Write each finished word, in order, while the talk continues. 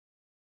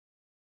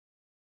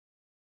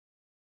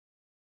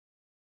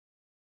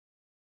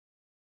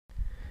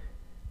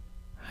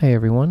Hi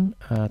everyone,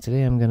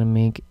 today I'm going to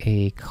make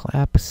a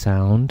clap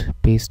sound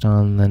based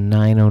on the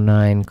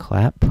 909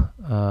 clap.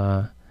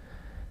 I'll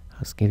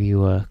just give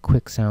you a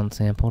quick sound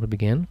sample to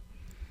begin.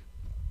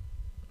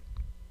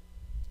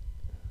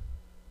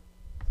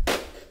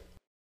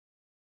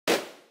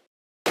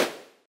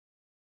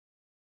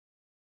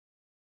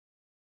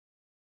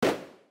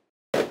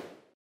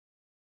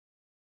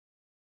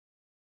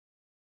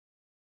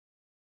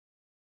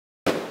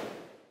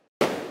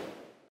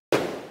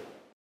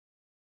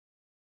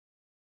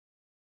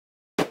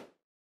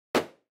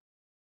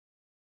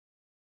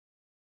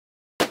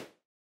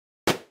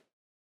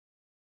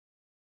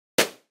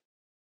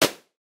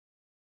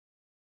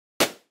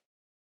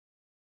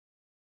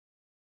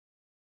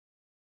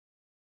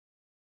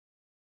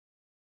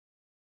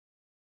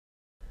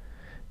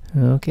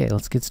 Okay,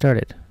 let's get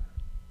started.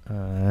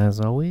 As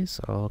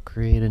always, I'll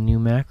create a new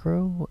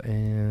macro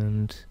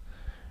and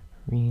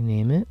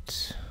rename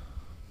it.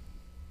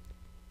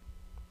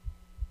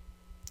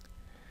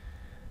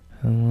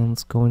 And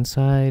let's go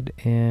inside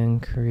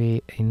and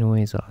create a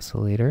noise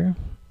oscillator.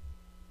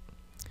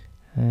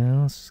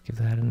 And let's just give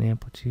that an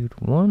amplitude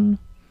 1.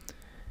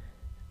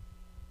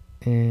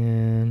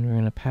 And we're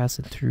going to pass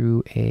it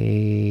through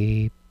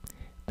a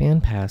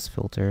bandpass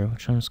filter,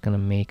 which I'm just going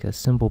to make a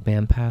simple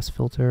bandpass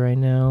filter right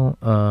now.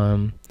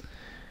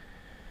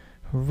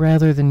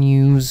 Rather than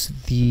use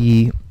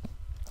the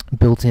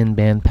built-in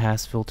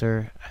bandpass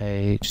filter,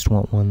 I just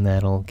want one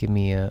that'll give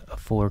me a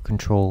fuller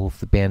control of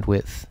the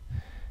bandwidth,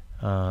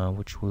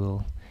 which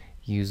we'll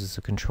use as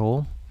a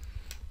control.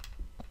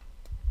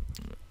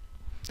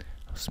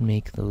 Let's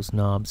make those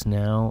knobs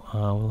now.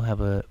 We'll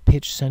have a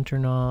pitch center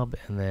knob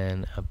and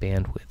then a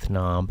bandwidth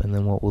knob, and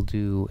then what we'll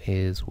do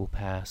is we'll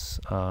pass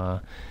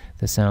the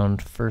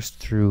sound first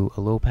through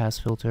a low pass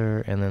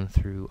filter and then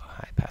through a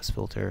high pass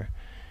filter,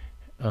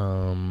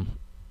 and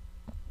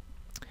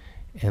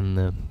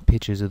the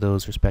pitches of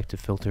those respective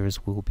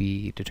filters will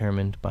be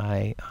determined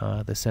by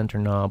the center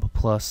knob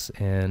plus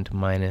and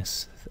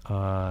minus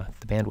the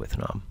bandwidth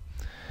knob.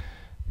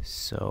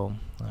 So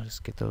I'll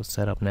just get those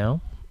set up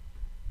now.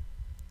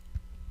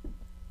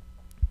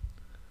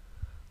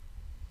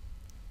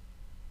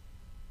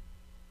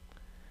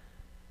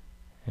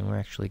 And we're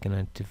actually going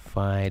to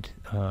divide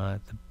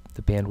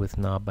the bandwidth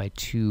knob by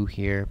 2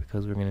 here,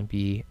 because we're going to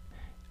be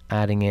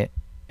adding it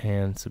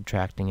and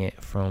subtracting it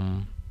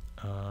from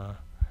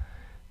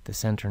the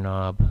center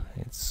knob.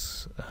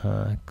 It's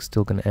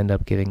still going to end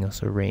up giving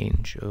us a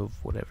range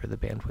of whatever the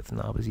bandwidth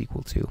knob is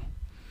equal to.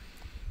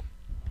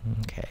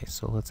 Okay,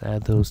 so let's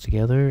add those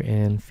together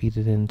and feed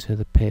it into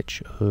the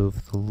pitch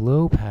of the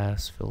low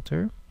pass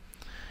filter.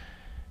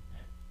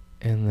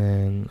 And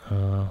then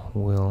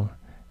we'll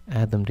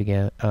add them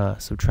together,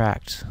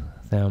 subtract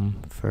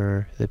them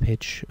for the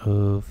pitch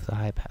of the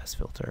high pass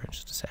filter in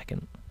just a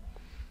second.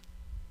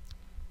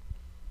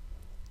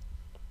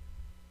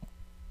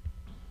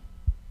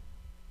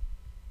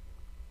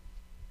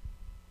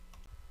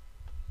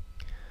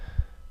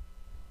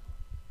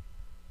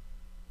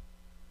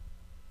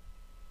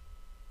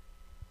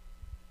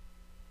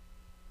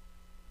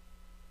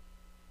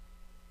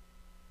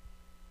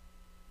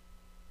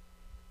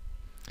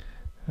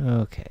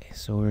 Okay,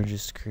 so we're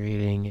just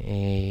creating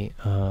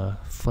a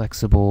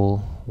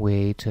flexible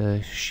way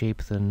to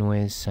shape the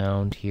noise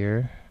sound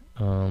here.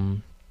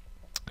 We're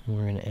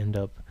going to end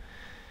up,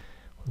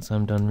 once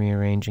I'm done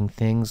rearranging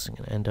things, I'm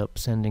going to end up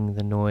sending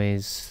the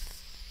noise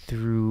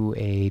through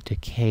a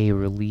decay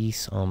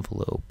release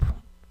envelope,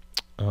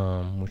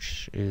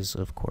 which is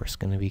of course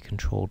going to be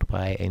controlled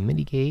by a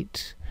MIDI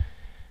gate,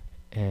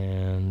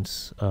 and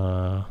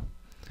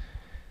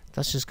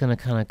that's just going to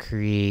kind of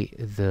create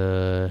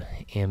the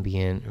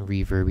ambient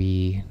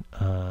reverby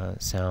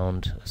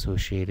sound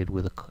associated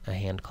with a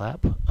hand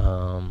clap.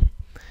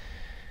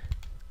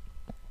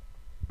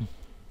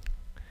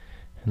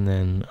 And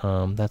then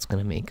that's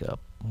going to make up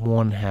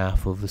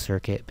 1/2 of the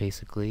circuit,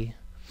 basically.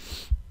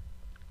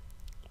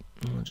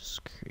 I'll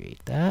just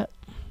create that.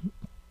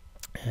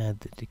 Add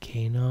the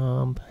decay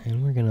knob,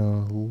 and we're going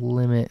to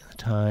limit the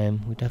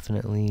time. We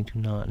definitely do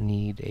not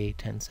need a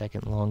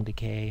 10-second long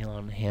decay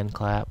on hand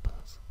clap.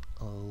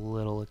 A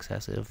little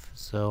excessive,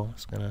 so I'm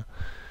just gonna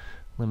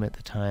limit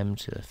the time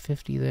to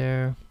 50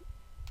 there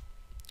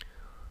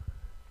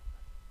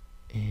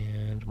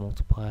and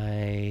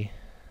multiply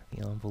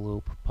the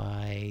envelope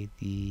by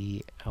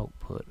the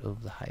output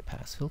of the high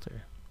pass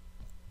filter.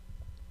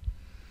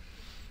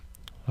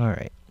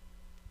 Alright,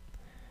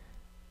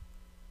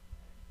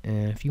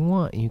 and if you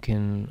want, you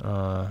can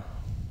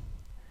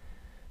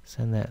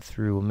send that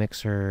through a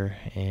mixer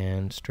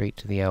and straight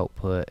to the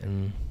output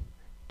and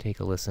take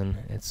a listen.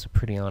 It's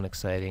pretty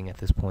unexciting at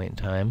this point in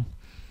time.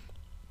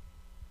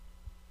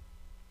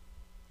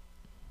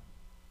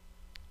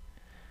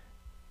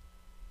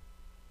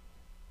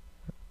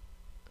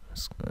 I'm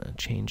just going to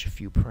change a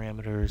few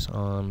parameters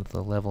on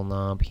the level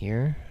knob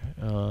here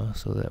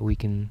so that we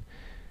can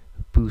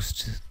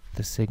boost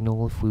the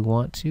signal if we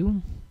want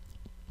to.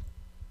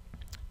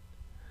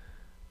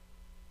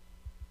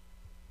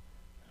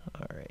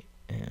 Alright,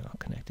 and I'll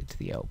connect it to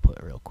the output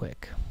real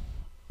quick.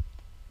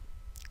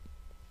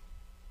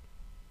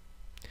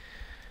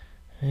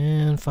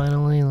 And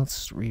finally,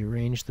 let's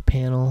rearrange the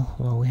panel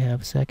while we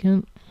have a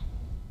second.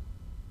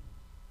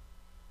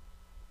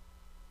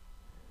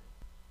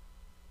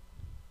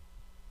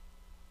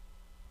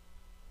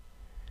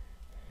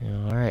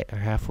 Alright, we're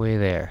halfway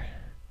there.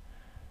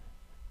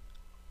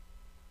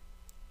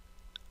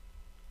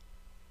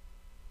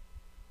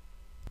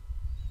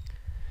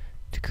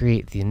 To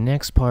create the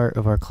next part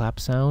of our clap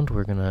sound,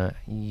 we're going to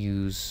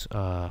use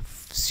a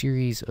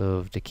series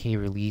of decay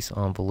release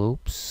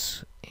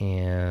envelopes,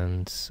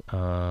 and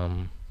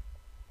we're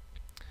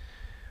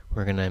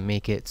going to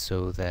make it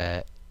so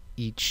that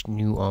each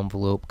new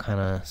envelope kind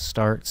of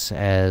starts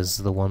as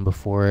the one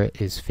before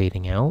it is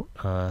fading out.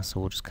 So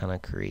we'll just kind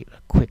of create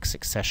a quick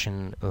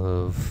succession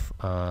of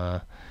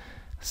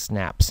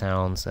snap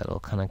sounds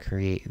that'll kind of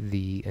create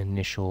the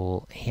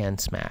initial hand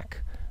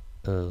smack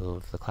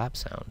of the clap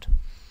sound.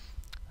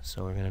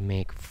 So we're going to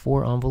make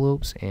 4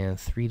 envelopes and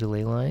 3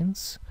 delay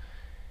lines,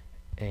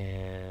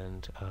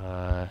 and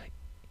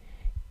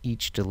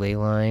each delay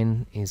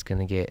line is going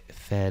to get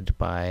fed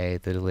by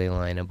the delay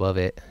line above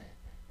it.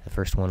 The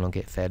first one will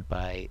get fed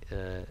by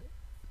the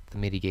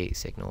mitigate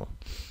signal.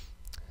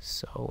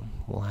 So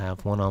we'll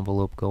have 1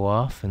 envelope go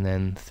off and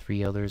then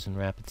 3 others in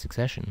rapid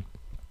succession.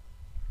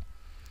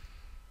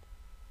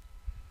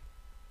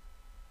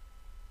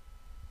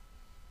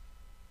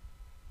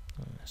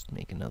 Let's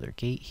make another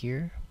gate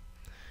here.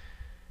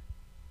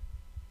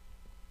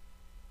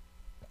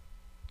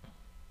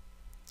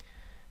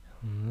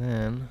 And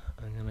then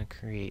I'm going to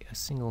create a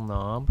single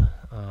knob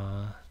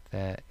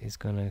that is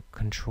going to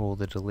control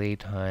the delay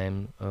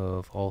time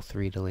of all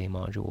 3 delay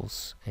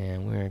modules.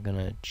 And we're going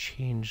to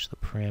change the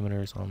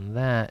parameters on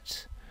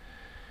that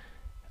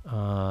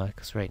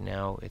because right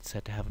now it's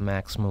set to have a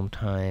maximum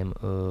time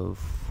of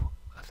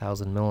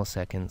 1,000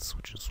 milliseconds,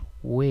 which is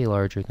way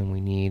larger than we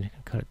need.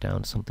 Cut it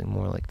down to something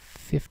more like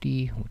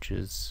 50, which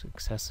is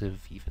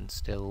excessive even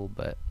still,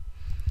 but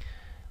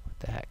what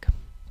the heck.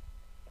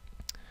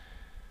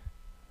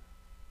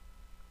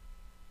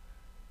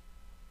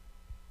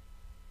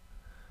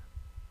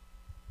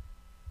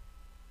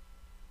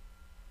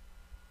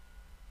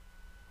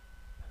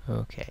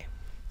 Okay.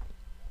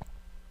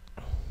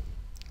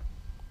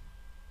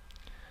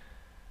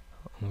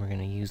 We're going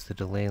to use the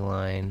delay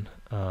line.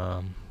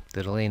 The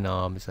delay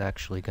knob is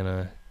actually going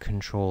to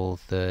control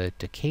the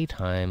decay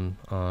time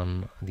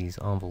on these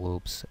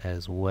envelopes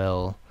as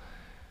well,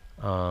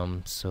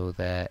 so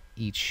that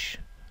each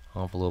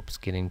envelope is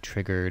getting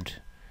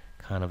triggered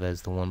kind of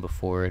as the one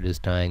before it is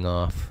dying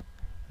off.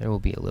 There will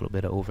be a little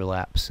bit of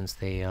overlap since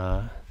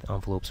the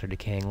envelopes are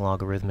decaying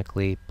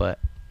logarithmically, but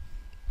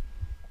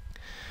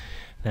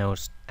now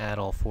let's add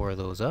all 4 of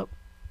those up.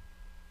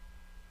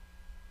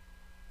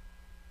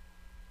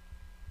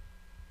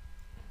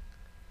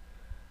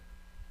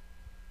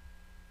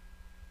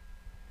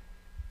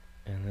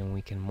 And then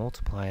we can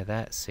multiply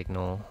that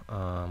signal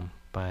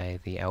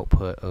by the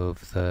output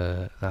of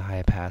the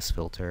high pass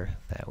filter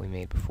that we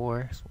made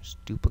before. So we'll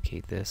just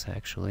duplicate this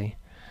actually.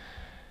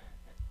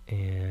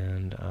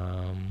 And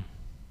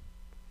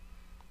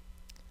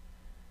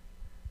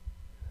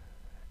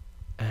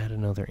add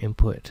another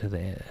input to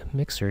the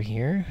mixer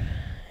here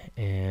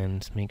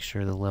and make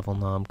sure the level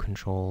knob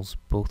controls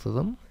both of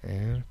them,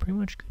 and pretty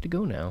much good to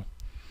go now.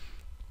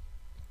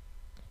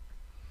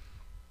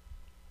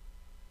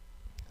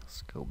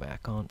 Let's go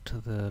back onto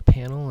the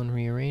panel and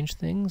rearrange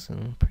things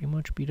and pretty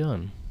much be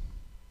done.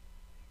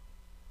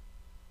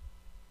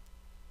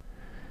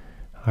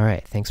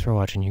 Alright, thanks for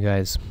watching, you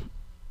guys.